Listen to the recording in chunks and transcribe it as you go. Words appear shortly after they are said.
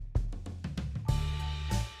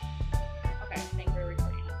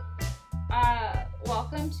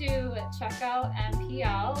welcome to Check Out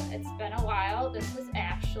MPL. It's been a while. This is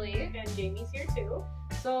Ashley. And Jamie's here too.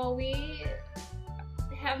 So we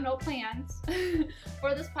have no plans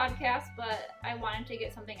for this podcast, but I wanted to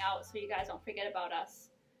get something out so you guys don't forget about us.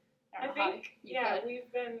 I think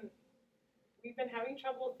we've been having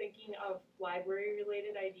trouble thinking of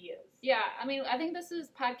library-related ideas. Yeah, I mean, I think this is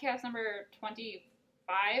podcast number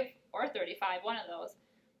 25 or 35, one of those.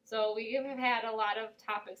 So we have had a lot of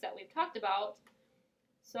topics that we've talked about.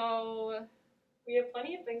 So we have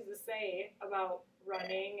plenty of things to say about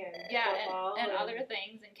running and football and other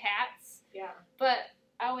things and cats. Yeah. But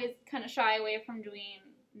I always kind of shy away from doing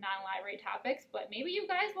non-library topics. But maybe you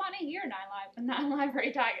guys want to hear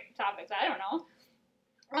non-library topics. I don't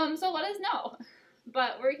know. So let us know.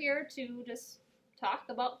 But we're here to just talk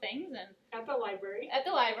about things and at the library,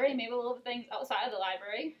 maybe a little things outside of the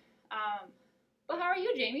library. But how are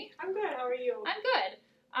you, Jamie? I'm good. How are you? I'm good.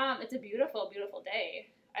 It's a beautiful, beautiful day.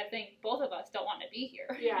 I think both of us don't want to be here.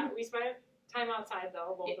 Yeah, we spent time outside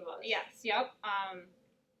though, both of us. Yes, yep.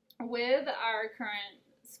 With our current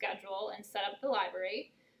schedule and set up the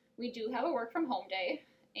library, we do have a work from home day,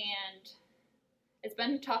 and it's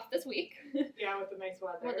been tough this week. Yeah, with the nice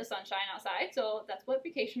weather. With the sunshine outside, so that's what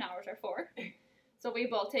vacation hours are for. So we've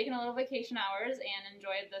both taken a little vacation hours and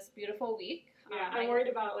enjoyed this beautiful week. Yeah, I'm worried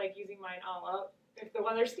about using mine all up if the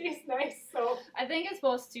weather stays nice. So I think it's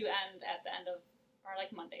supposed to end at the end of, or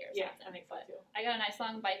Monday or something. Yeah, I think so too. I got a nice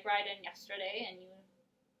long bike ride in yesterday, and you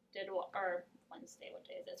did, or Wednesday, what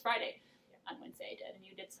day is it? It's Friday. Yeah. On Wednesday I did, and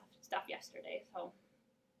you did stuff yesterday. So,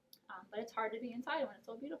 but it's hard to be inside when it's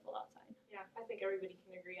so beautiful outside. Yeah, I think everybody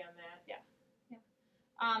can agree on that. Yeah.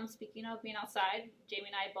 Speaking of being outside,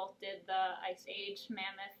 Jamie and I both did the Ice Age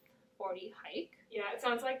Mammoth 40 hike. Yeah, it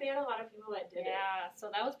sounds like they had a lot of people that did it. Yeah,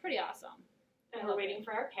 so that was pretty awesome. And we're waiting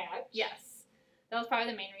for our patch. Yes. That was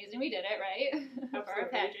probably the main reason we did it, right? For our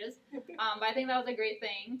patches. But I think that was a great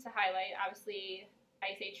thing to highlight. Obviously,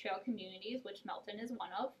 Ice Age Trail communities, which Melton is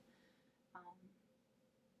one of.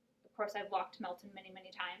 Of course, I've walked Melton many,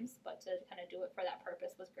 many times, but to kind of do it for that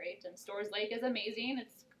purpose was great. And Storrs Lake is amazing.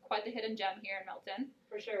 It's quite the hidden gem here in Melton.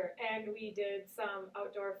 For sure. And we did some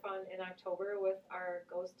outdoor fun in October with our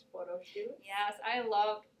ghost photo shoot. Yes,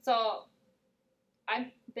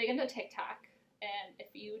 I'm big into TikTok. And if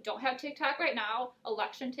you don't have TikTok right now,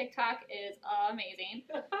 election TikTok is amazing.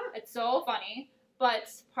 It's so funny.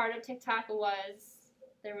 But part of TikTok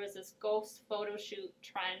there was this ghost photo shoot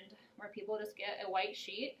trend where people just get a white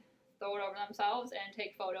sheet, throw it over themselves, and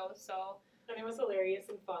take photos. So, and it was hilarious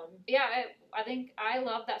and fun. Yeah, I think I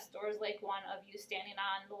love that Storrs Lake one of you standing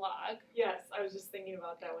on the log. Yes, I was just thinking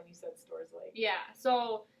about that when you said Storrs Lake. Yeah,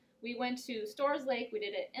 so we went to Storrs Lake. We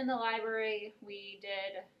did it in the library. We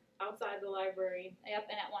did outside the library. Yep,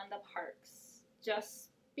 and at one of the parks. Just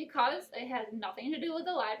because it has nothing to do with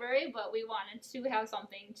the library, but we wanted to have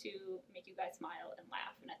something to make you guys smile and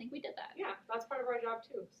laugh, and I think we did that. Yeah, that's part of our job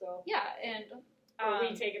too. So yeah, and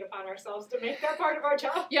we take it upon ourselves to make that part of our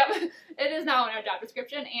job. Yep, it is now in our job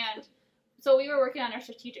description, and so we were working on our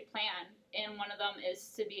strategic plan, and one of them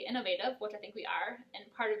is to be innovative, which I think we are,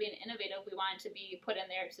 and part of being innovative, we wanted to be put in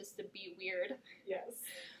there just to be weird. Yes.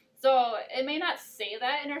 So it may not say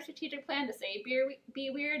that in our strategic plan to say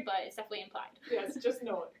be weird, but it's definitely implied. Yes, just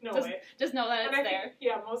know it. Just know that it's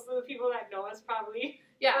there. Most of the people that know us probably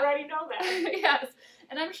already know that. Yes,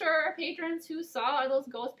 and I'm sure our patrons who saw those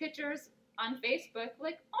ghost pictures on Facebook,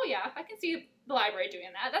 like, oh yeah, I can see the library doing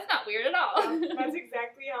that. That's not weird at all. That's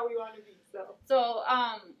exactly how we want to be. So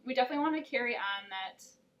we definitely want to carry on that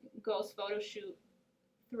ghost photo shoot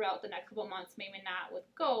throughout the next couple months. Maybe not with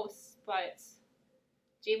ghosts, but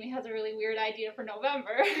Jamie has a really weird idea for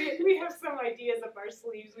November. We have some ideas up our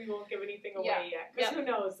sleeves. We won't give anything away yet. Because who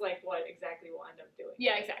knows what exactly we'll end up doing.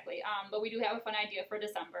 Yeah, exactly. But we do have a fun idea for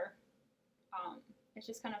December. It's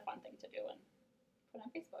just kind of a fun thing to do and put on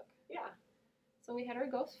Facebook. Yeah. So we had our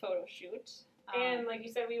ghost photo shoot. And like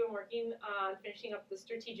you said, we've been working on finishing up the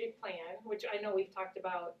strategic plan, which I know we've talked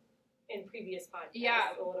about in previous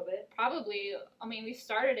podcasts a little bit. Probably. I mean, we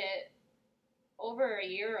started it over a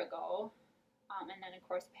year ago. And then, of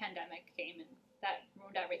course, the pandemic came, and that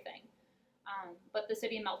ruined everything. But the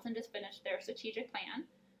city of Melton just finished their strategic plan.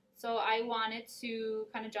 So I wanted to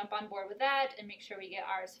kind of jump on board with that and make sure we get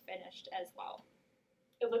ours finished as well.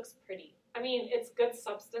 It looks pretty. I mean, it's good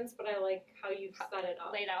substance, but I like how you've set it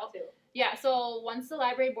up. Laid out. Too. Yeah, so once the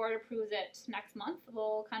library board approves it next month,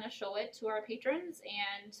 we'll kind of show it to our patrons,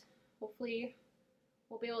 and hopefully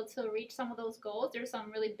we'll be able to reach some of those goals. There's some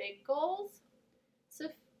really big goals to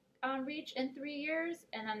reach in 3 years,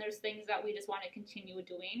 and then there's things that we just want to continue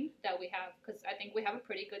doing that we have, because I think we have a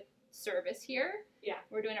pretty good service here. Yeah.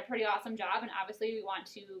 We're doing a pretty awesome job, and obviously we want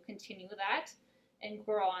to continue that and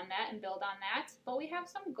grow on that and build on that. But we have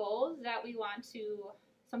some goals that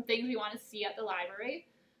some things we want to see at the library,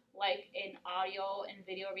 like an audio and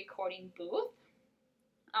video recording booth.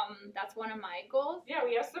 That's one of my goals. Yeah,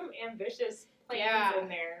 we have some ambitious plans in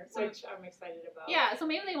there, which I'm excited about. Yeah, so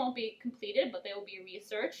maybe they won't be completed, but they will be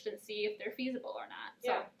researched and see if they're feasible or not.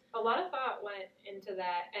 So. Yeah, a lot of thought went into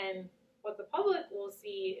that, and what the public will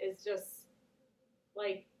see is just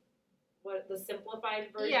like what the simplified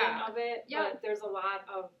version of it. Yeah. But there's a lot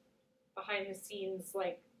of behind the scenes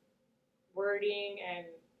like wording and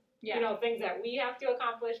things that we have to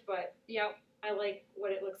accomplish, but I like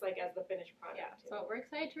what it looks like as the finished product. Yeah, so we're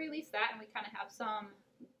excited to release that, and we kind of have some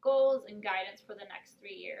goals and guidance for the next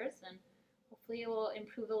 3 years, and hopefully it will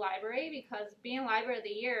improve the library, because being Library of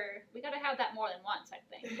the Year, we got to have that more than once, I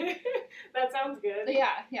think. That sounds good. So,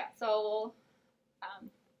 yeah, so we'll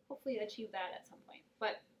hopefully achieve that at some point.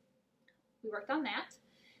 But we worked on that,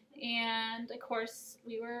 and of course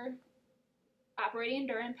we were operating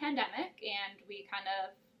during a pandemic, and we kind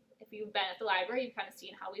of, if you've been at the library, you've kind of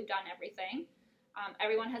seen how we've done everything.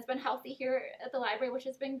 Everyone has been healthy here at the library, which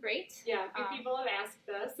has been great. Yeah, a few people have asked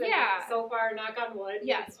us. And so far, knock on wood,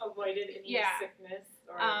 we've avoided any sickness.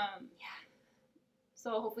 Or...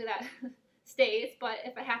 So hopefully that stays. But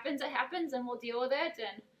if it happens, and we'll deal with it.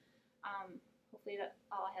 And hopefully that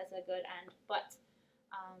all has a good end. But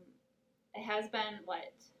it has been,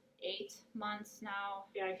 8 months now?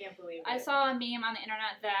 Yeah, I can't believe it. I saw a meme on the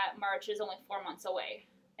internet that March is only 4 months away.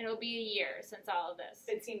 It'll be a year since all of this.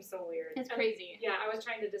 It seems so weird. It's crazy. Yeah, I was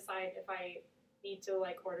trying to decide if I need to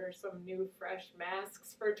order some new fresh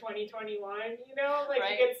masks for 2021. You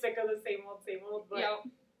right. You get sick of the same old. But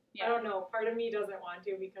Yep. I don't know. Part of me doesn't want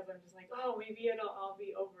to, because I'm just like, oh, maybe it'll all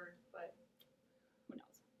be over. But who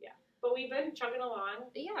knows? Yeah. But we've been chugging along.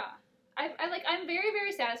 Yeah. I'm very,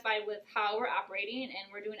 very satisfied with how we're operating,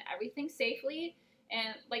 and we're doing everything safely.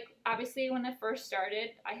 And, obviously when I first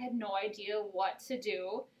started, I had no idea what to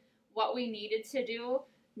do, what we needed to do.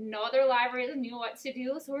 No other libraries knew what to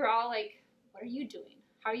do, so we were all like, what are you doing?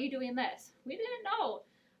 How are you doing this? We didn't know.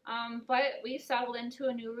 But we've settled into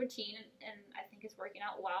a new routine, and I think it's working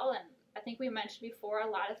out well. And I think we mentioned before, a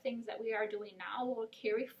lot of things that we are doing now will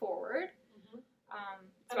carry forward. Mm-hmm.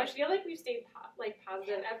 And I feel like we've stayed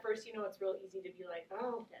positive. At first, it's real easy to be like,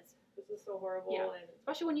 oh, this is so horrible. Yeah. And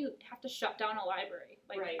especially when you have to shut down a library.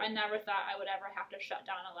 Right. I never thought I would ever have to shut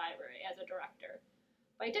down a library as a director.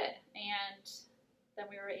 But I did. And then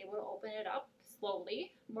we were able to open it up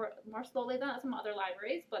slowly, more slowly than some other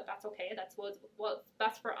libraries, but that's okay. That's what's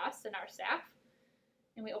best for us and our staff.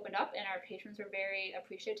 And we opened up, and our patrons were very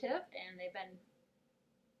appreciative, and they've been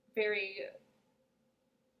very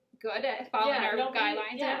good at following our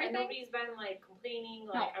guidelines and everything. And nobody's been complaining,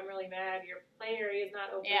 I'm really mad, your play area is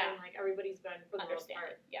not open. Everybody's been, for the most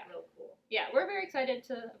part, real cool. Yeah, we're very excited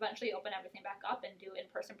to eventually open everything back up and do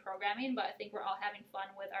in-person programming, but I think we're all having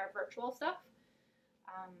fun with our virtual stuff.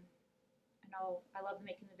 I know I love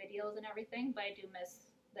making the videos and everything, but I do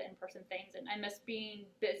miss the in-person things, and I miss being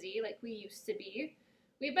busy like we used to be.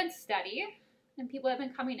 We've been steady, and people have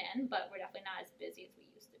been coming in, but we're definitely not as busy as we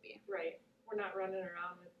used to be. Right. We're not running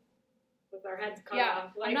around with our heads cut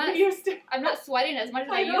off we used to. I'm not sweating as much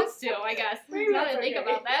as I used to, I guess. Now that I think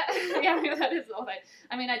about that. Yeah, maybe that is the whole thing.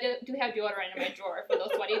 I mean, I do have deodorant in my drawer for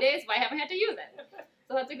those sweaty days, but I haven't had to use it.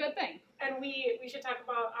 So that's a good thing. And we should talk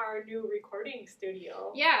about our new recording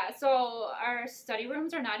studio. Yeah, so our study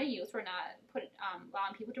rooms are not in use. We're not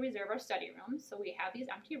allowing people to reserve our study rooms. So we have these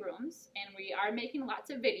empty rooms, and we are making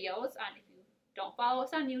lots of videos. If you don't follow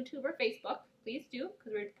us on YouTube or Facebook, please do,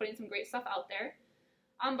 because we're putting some great stuff out there.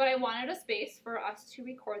 But I wanted a space for us to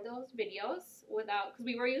record those videos because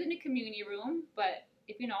we were using a community room, but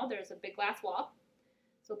if you know, there's a big glass wall.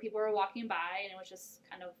 So people were walking by, and it was just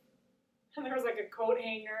kind of... And there was a coat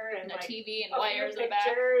hanger and a TV and a wires few in the back.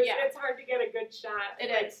 pictures. Yeah. It's hard to get a good shot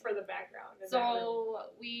for the background. So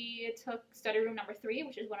we took study room number 3,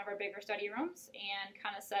 which is one of our bigger study rooms, and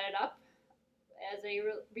kind of set it up as a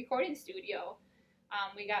recording studio.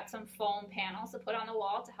 We got some foam panels to put on the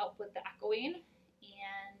wall to help with the echoing,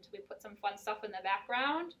 and we put some fun stuff in the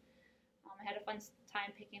background. I had a fun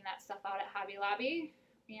time picking that stuff out at Hobby Lobby,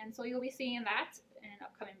 and so you'll be seeing that in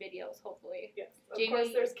upcoming videos, hopefully. Yes, of course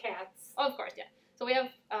there's cats. Oh, of course, yeah. So we have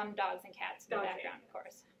dogs and cats in the background, of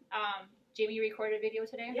course. Jamie recorded a video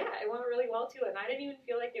today? Yeah, it went really well too, and I didn't even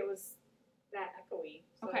feel like it was that echoey.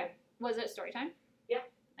 So. Okay. Was it story time? Yeah.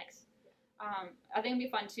 Nice. I think it'd be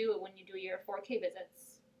fun too when you do your 4K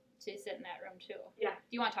visits to sit in that room too. Yeah.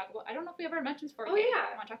 Do you want to talk about? I don't know if we ever mentioned 4K. Oh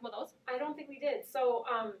yeah. You want to talk about those? I don't think we did. So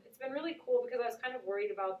it's been really cool because I was kind of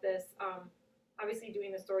worried about this. Obviously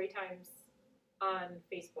doing the story times on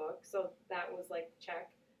Facebook, so that was like check.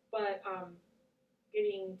 But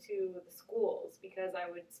getting to the schools because I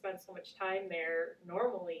would spend so much time there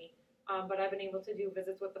normally. But I've been able to do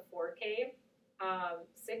visits with the 4K,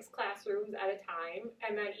 6 classrooms at a time,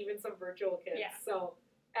 and then even some virtual kids. Yeah. So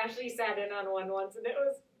Ashley sat in on one once, and it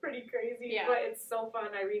was pretty crazy. Yeah. But it's so fun.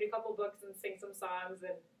 I read a couple books and sing some songs,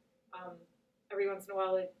 and every once in a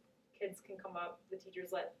while, kids can come up. The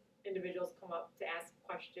teachers let individuals come up to ask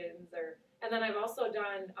questions, and then I've also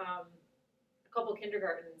done a couple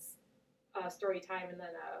kindergartens story time, and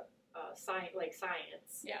then a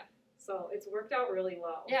science. Yeah. So it's worked out really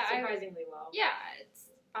well. Yeah, surprisingly well. Yeah, it's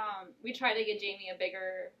we tried to get Jamie a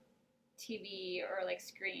bigger TV or like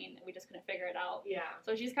screen, and we just couldn't figure it out. Yeah.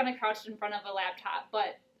 So she's kind of crouched in front of a laptop,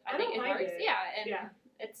 but I think it works. Yeah, and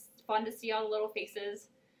it's fun to see all the little faces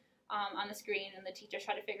on the screen, and the teachers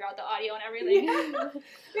try to figure out the audio and everything. Yeah.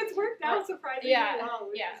 It's worked out surprisingly well,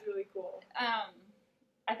 which is really cool.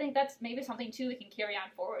 I think that's maybe something too we can carry on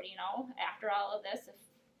forward. You know, after all of this, it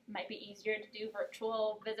might be easier to do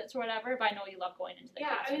virtual visits or whatever. But I know you love going into the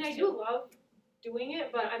classrooms. Yeah, I mean, I do love doing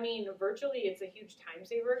it, but I mean, virtually it's a huge time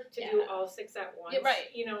saver to do all 6 at once. Yeah, right.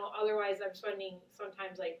 You know, otherwise I'm spending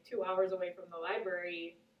sometimes like 2 hours away from the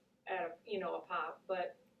library at a pop.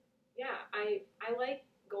 But yeah, I like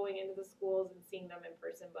going into the schools and seeing them in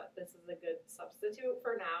person, but this is a good substitute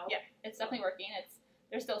for now. Yeah, it's definitely working.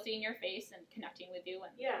 They're still seeing your face and connecting with you,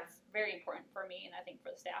 and it's very important for me, and I think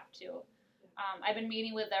for the staff too. I've been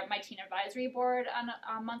meeting with my teen advisory board on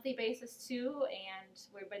a monthly basis too, and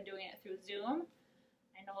we've been doing it through Zoom.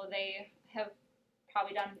 I know they have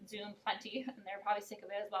probably done Zoom plenty, and they're probably sick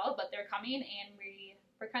of it as well, but they're coming, and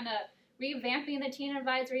we're kind of revamping the teen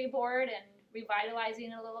advisory board and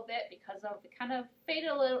revitalizing it a little bit because of it kind of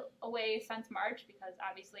faded a little away since March because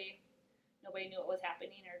obviously nobody knew what was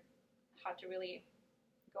happening or how to really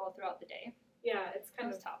go throughout the day. Yeah, it's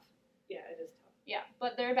kind of tough. Yeah, it is tough. Yeah,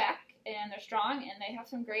 but they're back and they're strong and they have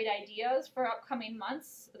some great ideas for upcoming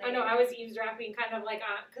months. I know, I was eavesdropping kind of like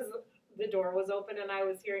because the door was open and I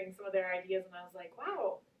was hearing some of their ideas and I was like,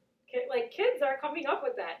 wow, kids are coming up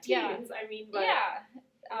with that. Teens, I mean, but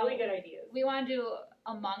really good ideas. We want to do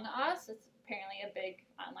Among Us. It's apparently a big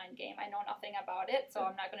online game. I know nothing about it, so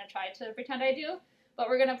I'm not going to try to pretend I do, but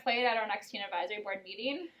we're going to play it at our next teen advisory board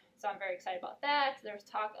meeting. So I'm very excited about that. There's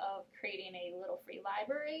talk of creating a little free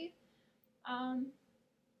library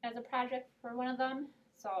as a project for one of them.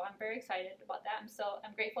 So I'm very excited about that.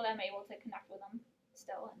 I'm grateful that I'm able to connect with them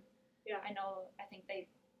still. And I think they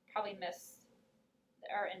probably miss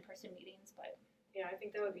our in-person meetings, but yeah, I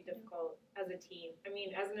think that would be difficult as a teen. I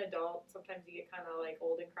mean, as an adult, sometimes you get kind of like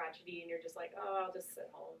old and crotchety and you're just like, oh, I'll just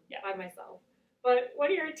sit home by myself. But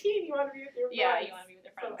when you're a teen, you want to be with your friends. Yeah, you want to be with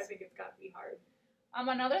your friends. So I think it's got to be hard.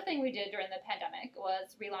 Another thing we did during the pandemic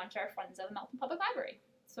was relaunch our Friends of the Melton Public Library.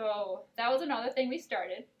 So that was another thing we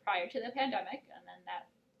started prior to the pandemic, and then that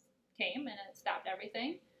came and it stopped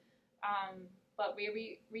everything. But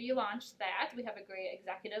we relaunched that. We have a great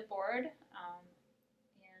executive board,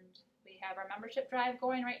 and we have our membership drive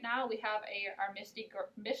going right now. We have our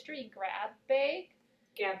mystery grab bag.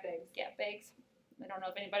 Gab bags. Gab bags. I don't know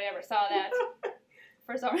if anybody ever saw that.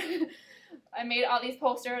 For some reason, I made all these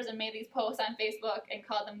posters and made these posts on Facebook and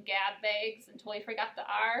called them gab bags and totally forgot the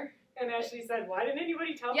R. And Ashley said, why didn't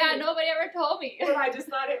anybody tell me? Yeah, nobody ever told me. Well, I just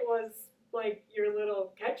thought it was like your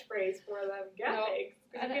little catchphrase for them gab bags.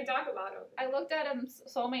 Because you can talk about them. I looked at them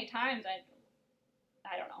so many times,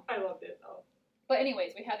 I don't know. I loved it, though. But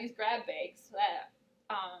anyways, we have these grab bags that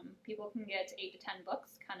people can get 8 to 10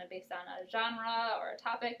 books, kind of based on a genre or a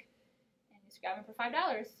topic. Just grab them for $5.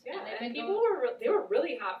 Yeah, and people were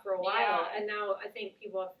really hot for a while, and now I think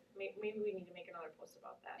people maybe we need to make another post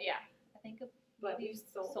about that. Yeah, I think we've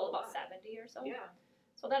sold about 70 or so. Yeah.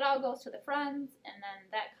 So that all goes to the Friends, and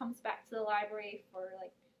then that comes back to the library for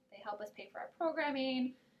they help us pay for our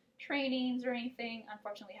programming, trainings, or anything.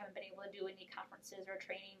 Unfortunately, we haven't been able to do any conferences or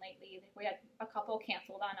training lately. We had a couple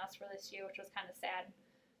canceled on us for this year, which was kind of sad.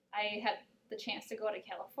 I had the chance to go to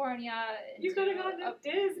California. You could have gone to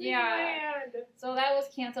Disneyland. Yeah. So that was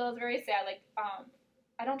canceled. It was very sad.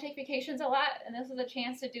 I don't take vacations a lot, and this was a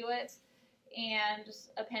chance to do it, and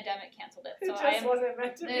just a pandemic canceled it. So it just wasn't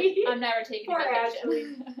meant to be. I'm never taking a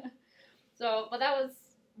vacation. But that was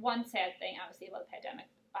one sad thing, obviously, about the pandemic,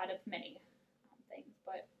 out of many things.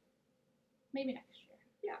 But maybe next year.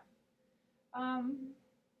 Yeah.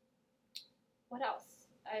 What else?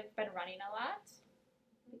 I've been running a lot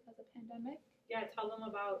because of pandemic. Yeah, tell them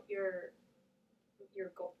about your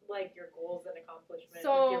your goals and accomplishments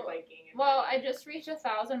So, with your biking? And Well, running? I just reached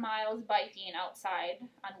 1,000 miles biking outside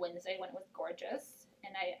on Wednesday when it was gorgeous.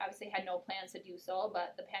 And I obviously had no plans to do so,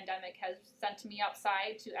 but the pandemic has sent me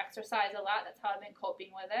outside to exercise a lot. That's how I've been coping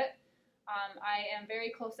with it. I am very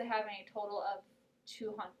close to having a total of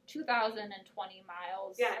 2,020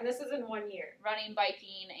 miles. Yeah, and this is in 1 year. Running,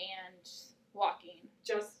 biking, and walking.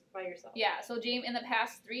 Just by yourself. Yeah, so Jamie, in the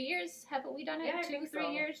past 3 years, haven't we done it? Yeah, I 2, think 3 so.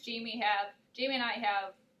 years? Jamie and I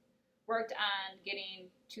have worked on getting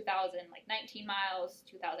 2019 miles,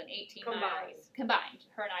 2018 Combined. miles. Combined.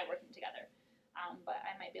 Her and I working together. But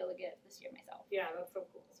I might be able to get it this year myself. Yeah, that's so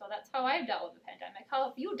cool. So that's how I've dealt with the pandemic. How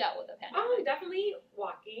have you dealt with the pandemic? Definitely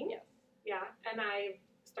walking. Yes. Yeah, and I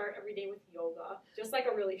start every day with yoga, just like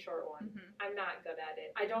a really short one. Mm-hmm. I'm not good at it.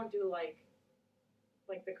 I don't do like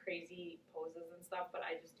the crazy poses and stuff, but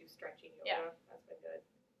I just do stretching yoga. Yeah. That's been good.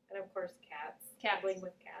 And of course, cats. Cats. Playing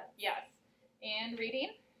with cats. Yes. And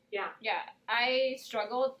reading? Yeah. Yeah. I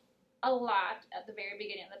struggled a lot at the very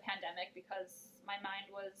beginning of the pandemic because my mind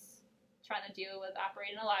was trying to deal with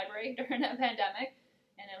operating a library during the pandemic,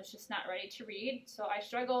 and it was just not ready to read. So I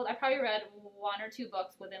struggled. I probably read 1 or 2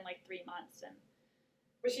 books within like 3 months, and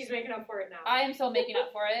But she's making up for it now. I am still making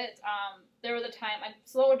up for it. There was a time I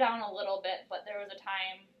slowed down a little bit, but there was a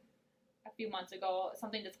time a few months ago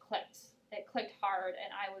something just clicked. It clicked hard,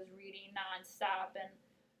 and I was reading nonstop and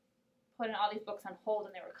putting all these books on hold,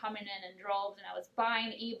 and they were coming in droves, and I was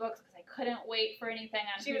buying ebooks because I couldn't wait for anything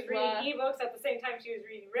on She was Hoopla. reading ebooks at the same time she was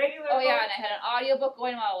reading regular Oh books. yeah, and I had an audiobook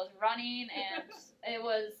going while I was running, and it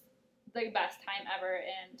was the best time ever,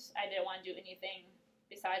 and I didn't want to do anything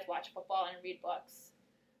besides watch football and read books.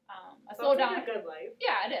 I slowed down. Like a good life.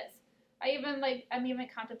 Yeah, it is. I'm even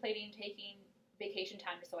contemplating taking vacation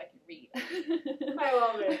time just so I can read. I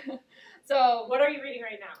love it. So, What are you reading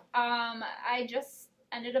right now? I just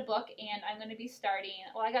ended a book, and I'm going to be starting.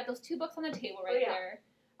 Well, I got those 2 books on the table right there.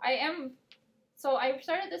 I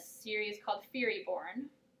started this series called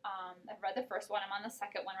Furyborn. I've read the first one. I'm on the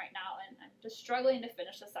second one right now, and I'm just struggling to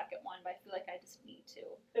finish the second one, but I feel like I just need to.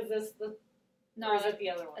 Is this the? No, or is it the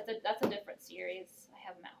other one? that's a different series. I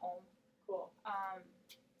have them at home. Cool.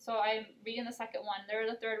 So I'm reading the second one. There's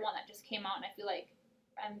a third one that just came out, and I feel like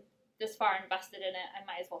I'm this far invested in it. I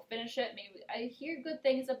might as well finish it. Maybe I hear good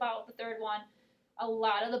things about the third one. A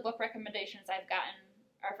lot of the book recommendations I've gotten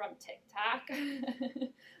are from TikTok.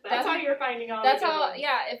 That's how you're finding out. That's how.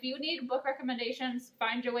 Yeah, if you need book recommendations,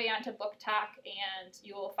 find your way onto BookTok, and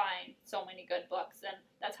you will find so many good books. And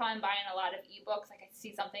that's how I'm buying a lot of ebooks. Like I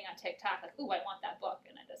see something on TikTok, like, ooh, I want that book,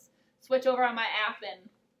 and I just switch over on my app and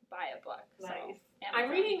buy a book. Nice. So,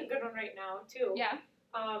 I'm reading a good one right now too. Yeah.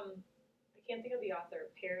 I can't think of the author,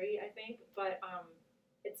 Perry, I think, but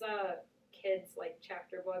it's a kid's like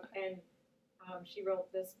chapter book, and she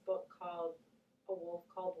wrote this book called A Wolf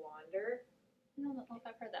Called Wander. I don't know if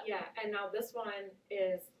I've heard that. Yeah, and now this one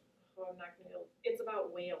is, I'm not gonna know. It's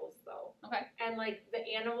about whales though. Okay. And like the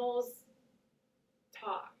animals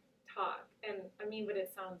talk, and I mean, but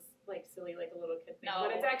it sounds like silly, like a little kid thing. No.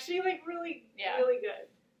 But it's actually like really, really good.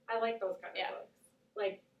 I like those kind of books.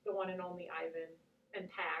 Like the one and only Ivan and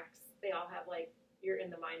Pax. They all have like you're in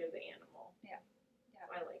the mind of the animal. Yeah. So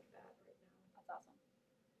I like that right now. That's awesome.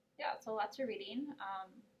 Yeah, so lots of reading.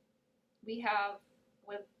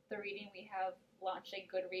 With the reading, we have launched a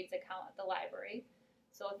Goodreads account at the library.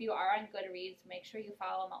 So if you are on Goodreads, make sure you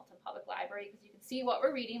follow Melton Public Library because you can see what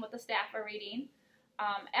we're reading, what the staff are reading.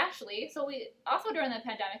 Ashley, so we also during the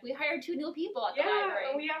pandemic, we hired 2 new people at the library.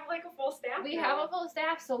 Yeah, we have like a full staff We now. have a full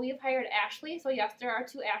staff, so we've hired Ashley. So yes, there are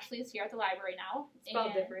 2 Ashleys here at the library now.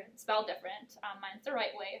 Spelled different. Spelled different. Mine's the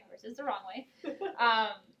right way, hers is the wrong way.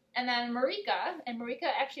 And then Marika, and Marika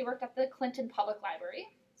actually worked at the Clinton Public Library.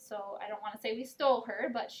 So I don't want to say we stole her,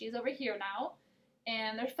 but she's over here now.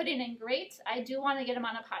 And they're fitting in great. I do want to get them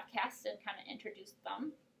on a podcast and kind of introduce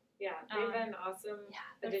them. Yeah, they've been awesome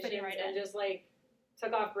they're additions fitting right and in. just like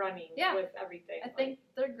took off running with everything. I think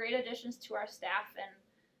they're great additions to our staff, and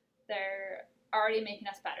they're already making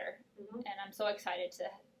us better. Mm-hmm. And I'm so excited to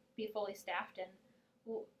be fully staffed. And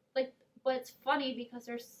but it's funny because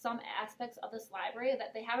there's some aspects of this library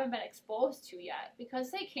that they haven't been exposed to yet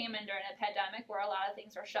because they came in during a pandemic where a lot of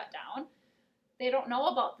things are shut down. They don't know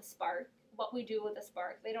about the Spark, what we do with the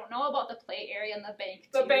Spark. They don't know about the play area and the bank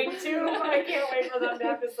too. The bank too. I can't wait for them to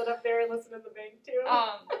have to sit up there and listen to the bank too.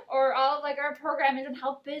 Or all of, like our programming and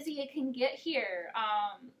how busy it can get here.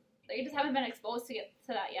 They just haven't been exposed to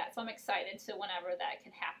that yet. So I'm excited to whenever that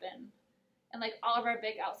can happen. And like all of our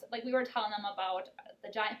big outside, like we were telling them about the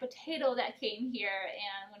giant potato that came here,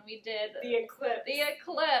 and when we did the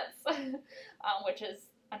eclipse, which is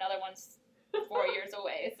another one's 4 years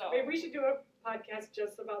away. So maybe we should do a podcast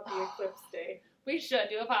just about the eclipse day. We should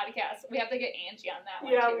do a podcast. We have to get Angie on that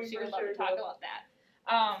one Yeah, too. we She for would love sure to talk do. about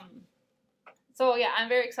that. So yeah, I'm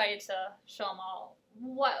very excited to show them all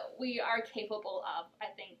what we are capable of. I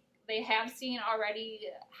think they have seen already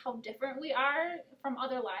how different we are from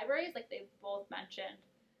other libraries. Like they've both mentioned,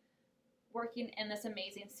 working in this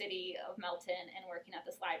amazing city of Melton and working at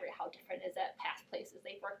this library, how different it is at past places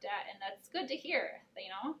they've worked at, and that's good to hear. You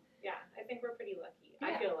know? Yeah, I think we're pretty lucky.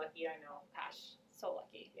 Yeah. I feel lucky, I know. Gosh, so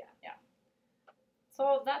lucky. Yeah.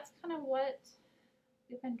 So that's kind of what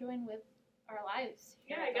we've been doing with our lives.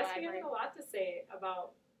 here Yeah, at I the guess we library. have a lot to say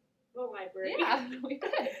about the library. Yeah, we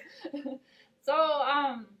did. So,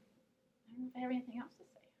 I don't know if I have anything else to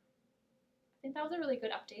say. I think that was a really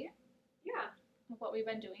good update Yeah, of what we've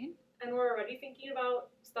been doing. and we're already thinking about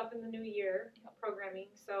stuff in the new year, Yep. programming,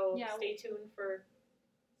 so Yeah, stay tuned for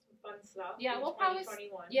some fun stuff Yeah, in we'll probably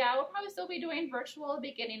 2021. Yeah, we'll probably still be doing virtual at the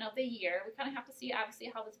beginning of the year. We kind of have to see, obviously,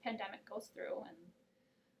 how this pandemic goes through and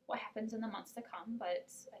what happens in the months to come. But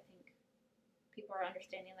I think people are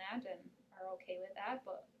understanding that and are okay with that.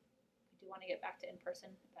 But we do want to get back to in person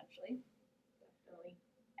eventually. Definitely.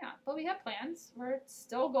 Yeah, but we have plans. We're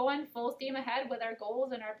still going full steam ahead with our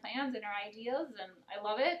goals and our plans and our ideas, and I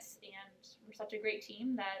love it. And we're such a great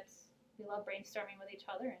team that we love brainstorming with each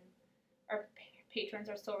other, and our patrons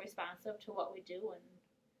are so responsive to what we do, and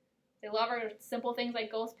they love our simple things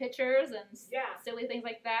like ghost pictures and Yeah. silly things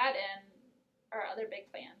like that, and our other big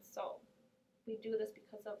plans. So we do this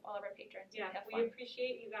because of all of our patrons. Yeah, and we have we fun.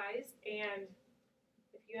 appreciate you guys, and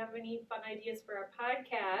if you have any fun ideas for our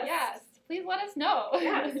podcast, Yes, please let us know.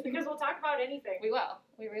 yes, because we'll talk about anything. We will.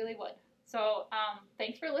 We really would. So,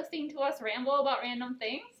 thanks for listening to us ramble about random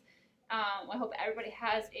things. I hope everybody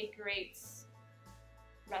has a great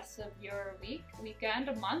rest of your weekend,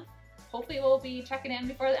 a month. Hopefully, we'll be checking in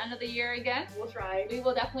before the end of the year again. We'll try. We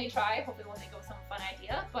will definitely try. Hopefully, we'll think of some fun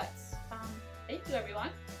idea. But thank you, everyone.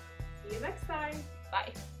 See you next time.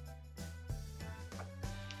 Bye.